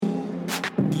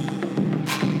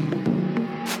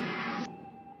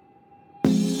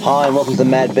Hi and welcome to the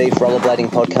Mad Beef Rollerblading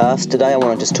Podcast. Today I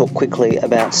want to just talk quickly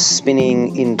about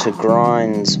spinning into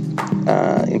grinds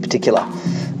in particular.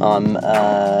 I'm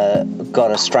got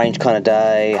a strange kind of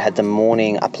day, had the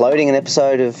morning uploading an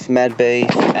episode of Mad Beef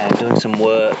and doing some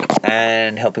work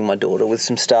and helping my daughter with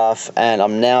some stuff, and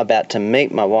I'm now about to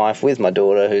meet my wife with my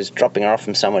daughter who's dropping her off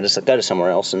from somewhere to go to somewhere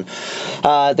else, and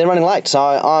they're running late, so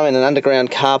I'm in an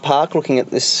underground car park looking at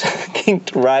this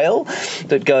kinked rail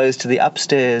that goes to the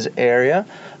upstairs area.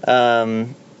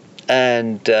 And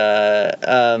I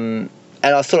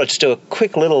thought I'd just do a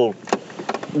quick little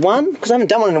one because I haven't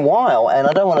done one in a while and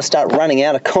I don't want to start running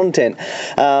out of content.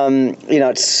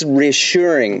 It's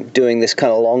reassuring doing this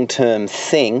kind of long-term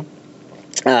thing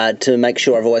to make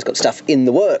sure I've always got stuff in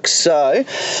the works. So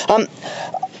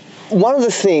one of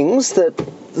the things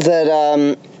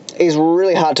that is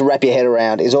really hard to wrap your head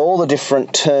around is all the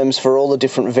different terms for all the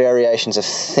different variations of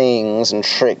things and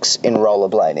tricks in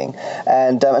rollerblading.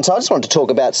 And so I just wanted to talk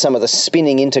about some of the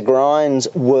spinning into grinds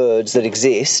words that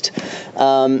exist,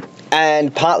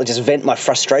 and partly just vent my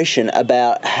frustration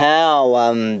about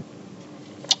how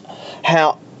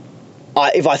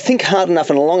if I think hard enough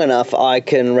and long enough, I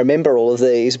can remember all of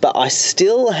these, but I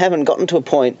still haven't gotten to a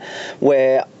point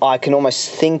where I can almost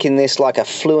think in this like a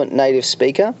fluent native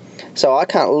speaker. So I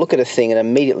can't look at a thing and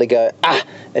immediately go,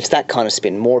 it's that kind of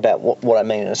spin. More about what I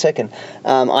mean in a second.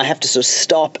 I have to sort of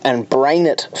stop and brain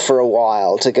it for a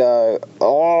while to go,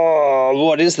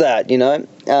 what is that,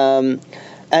 And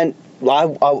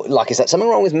is that something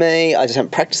wrong with me? I just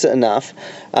haven't practiced it enough.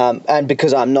 And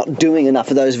because I'm not doing enough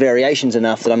of those variations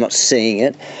enough that I'm not seeing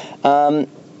it.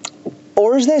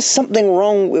 Or is there something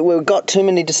wrong? We've got too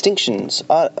many distinctions.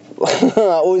 Or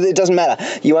it doesn't matter.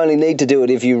 You only need to do it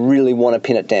if you really want to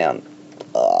pin it down.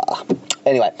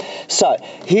 Anyway, so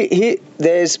here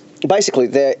there's basically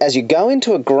as you go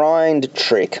into a grind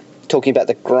trick, talking about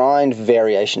the grind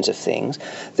variations of things,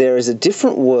 there is a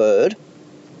different word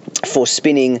for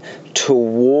spinning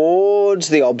towards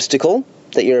the obstacle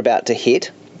that you're about to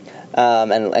hit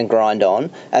and grind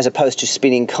on, as opposed to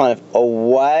spinning kind of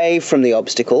away from the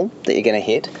obstacle that you're going to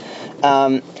hit.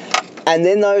 And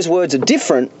then those words are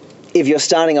different if you're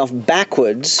starting off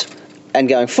backwards and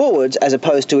going forwards, as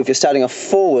opposed to if you're starting off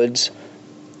forwards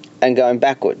and going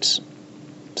backwards.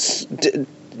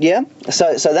 Yeah?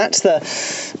 So that's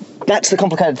the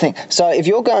complicated thing. So if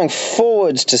you're going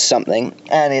forwards to something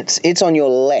and it's on your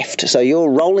left, so you're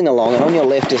rolling along and on your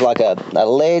left is like a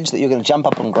ledge that you're going to jump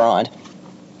up and grind.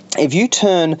 If you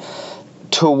turn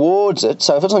towards it,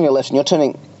 so if it's on your left and you're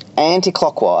turning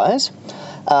anti-clockwise,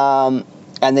 and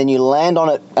then you land on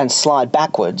it and slide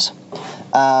backwards,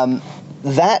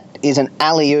 that is an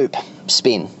alley-oop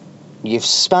spin. You've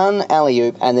spun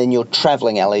alley-oop and then you're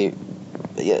travelling alley-oop.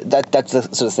 Yeah, that's the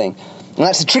sort of thing. And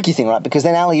that's the tricky thing, right? Because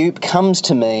then alley-oop comes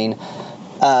to mean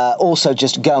also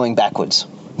just going backwards.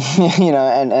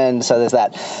 And so there's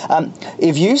that.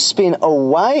 If you spin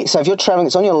away, so if you're traveling,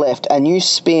 it's on your left, and you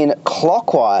spin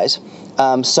clockwise,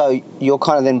 so you're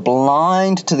kind of then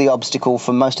blind to the obstacle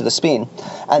for most of the spin,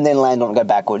 and then land on and go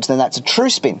backwards, then that's a true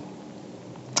spin.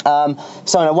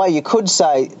 So in a way you could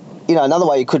say, another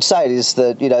way you could say it is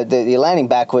that, you're landing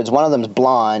backwards, one of them's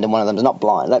blind and one of them's not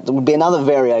blind. That would be another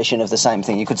variation of the same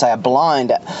thing. You could say a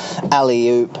blind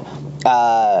alley-oop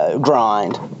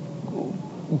grind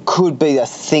could be a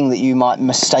thing that you might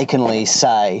mistakenly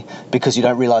say because you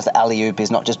don't realise that alley-oop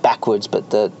is not just backwards but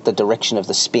the direction of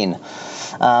the spin.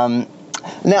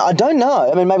 Now, I don't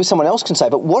know. I mean, maybe someone else can say,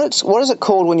 but what is it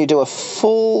called when you do a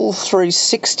full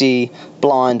 360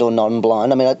 blind or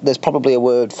non-blind? I mean, there's probably a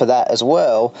word for that as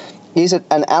well. Is it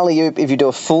an alley-oop if you do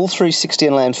a full 360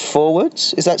 and land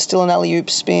forwards? Is that still an alley-oop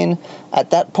spin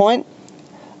at that point?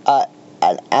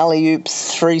 An alley-oop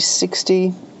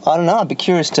 360? I don't know. I'd be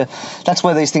curious that's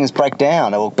where these things break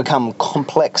down or become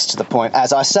complex to the point,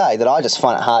 as I say, that I just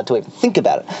find it hard to even think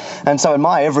about it. And so in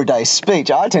my everyday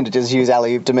speech, I tend to just use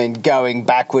alley-oop to mean going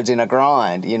backwards in a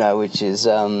grind, which is,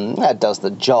 that does the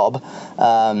job,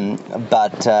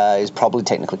 but is probably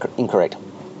technically incorrect.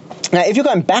 Now, if you're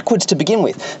going backwards to begin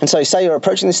with, and so say you're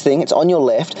approaching this thing, it's on your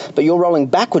left, but you're rolling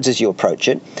backwards as you approach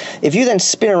it, if you then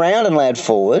spin around and land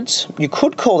forwards, you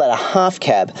could call that a half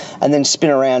cab, and then spin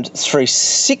around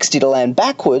 360 to land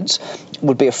backwards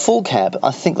would be a full cab.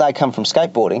 I think they come from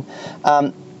skateboarding.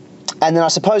 And then I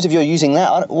suppose if you're using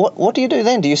that, what do you do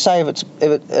then? Do you say if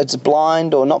it's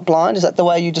blind or not blind? Is that the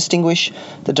way you distinguish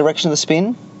the direction of the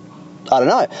spin? I don't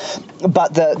know.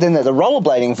 But then the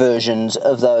rollerblading versions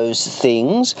of those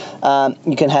things,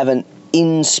 you can have an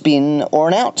in spin or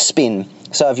an out spin.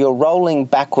 So if you're rolling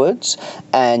backwards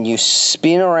and you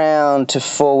spin around to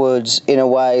forwards in a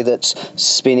way that's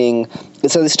spinning,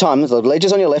 so this time the ledge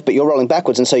is on your left, but you're rolling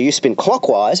backwards, and so you spin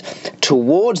clockwise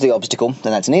towards the obstacle,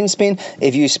 then that's an in-spin.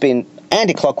 If you spin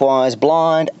anti-clockwise,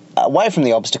 blind, away from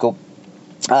the obstacle,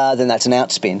 then that's an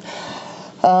outspin.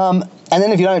 And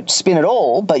then if you don't spin at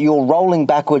all, but you're rolling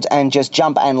backwards and just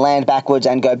jump and land backwards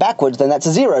and go backwards, then that's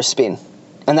a zero spin.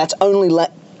 And that's only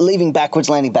leaving backwards,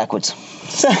 landing backwards.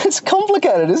 So it's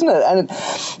complicated, isn't it?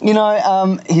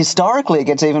 And, historically it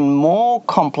gets even more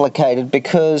complicated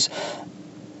because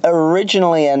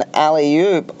originally an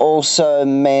alley-oop also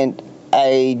meant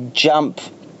a jump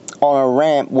on a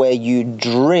ramp where you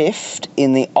drift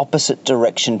in the opposite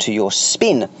direction to your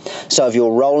spin. So if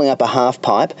you're rolling up a half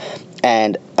pipe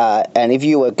and if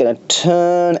you were going to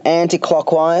turn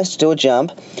anti-clockwise to do a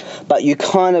jump, but you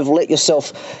kind of let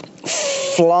yourself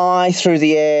fly through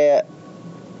the air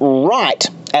right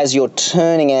as you're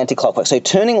turning anti-clockwise. So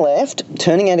turning left,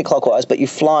 turning anti-clockwise, but you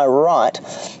fly right,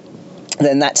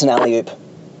 then that's an alley-oop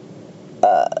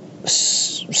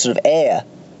sort of air.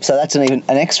 So that's an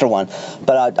extra one.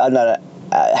 But I don't know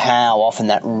how often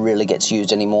that really gets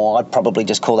used anymore. I'd probably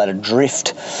just call that a drift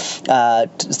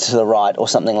to the right or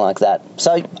something like that.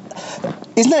 So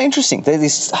isn't that interesting? There's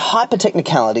these hyper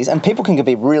technicalities, and people can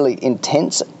be really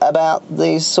intense about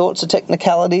these sorts of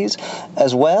technicalities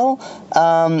as well.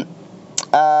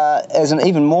 There's an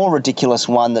even more ridiculous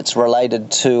one that's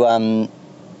related to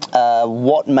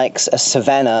what makes a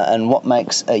Savannah and what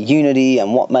makes a Unity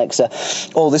and what makes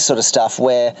all this sort of stuff,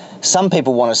 where some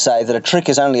people want to say that a trick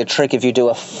is only a trick if you do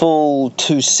a full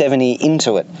 270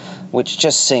 into it, which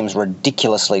just seems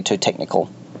ridiculously too technical,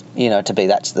 to be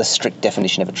that's the strict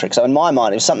definition of a trick. So in my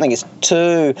mind, if something is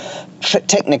too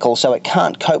technical so it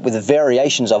can't cope with the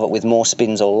variations of it with more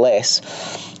spins or less,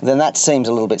 then that seems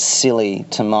a little bit silly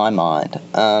to my mind.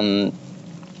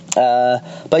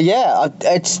 But yeah,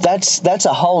 that's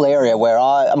a whole area where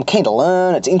I'm keen to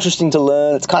learn. It's interesting to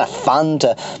learn. It's kind of fun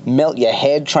to melt your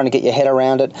head, trying to get your head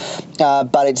around it.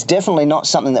 But it's definitely not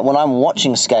something that when I'm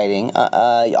watching skating,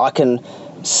 I can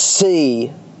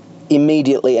see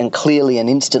immediately and clearly and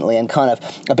instantly, and kind of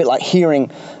a bit like hearing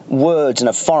words in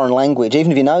a foreign language.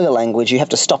 Even if you know the language, you have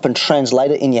to stop and translate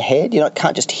it in your head. You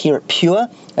can't just hear it pure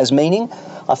as meaning.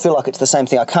 I feel like it's the same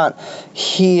thing. I can't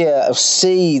hear or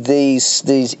see these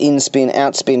in-spin,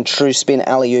 out-spin, true spin,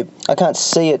 alley-oop. I can't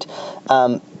see it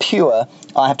pure.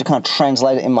 I have to kind of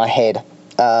translate it in my head.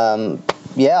 So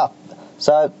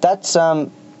that's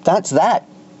that.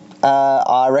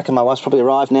 I reckon my wife's probably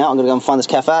arrived now. I'm going to go and find this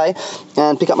cafe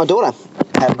and pick up my daughter.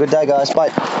 Have a good day, guys.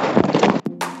 Bye.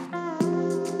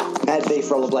 Ad Thief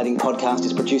Rollerblading Podcast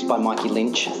is produced by Mikey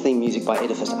Lynch, theme music by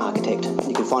Edifice Architect.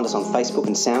 You can find us on Facebook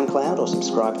and SoundCloud, or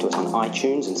subscribe to us on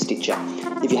iTunes and Stitcher.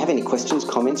 If you have any questions,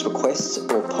 comments, requests,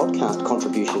 or podcast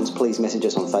contributions, please message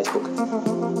us on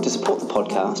Facebook. To support the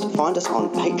podcast, find us on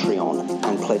Patreon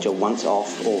and pledge a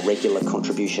once-off or regular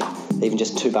contribution. Even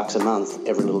just $2 a month,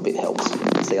 every little bit helps.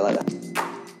 See you later.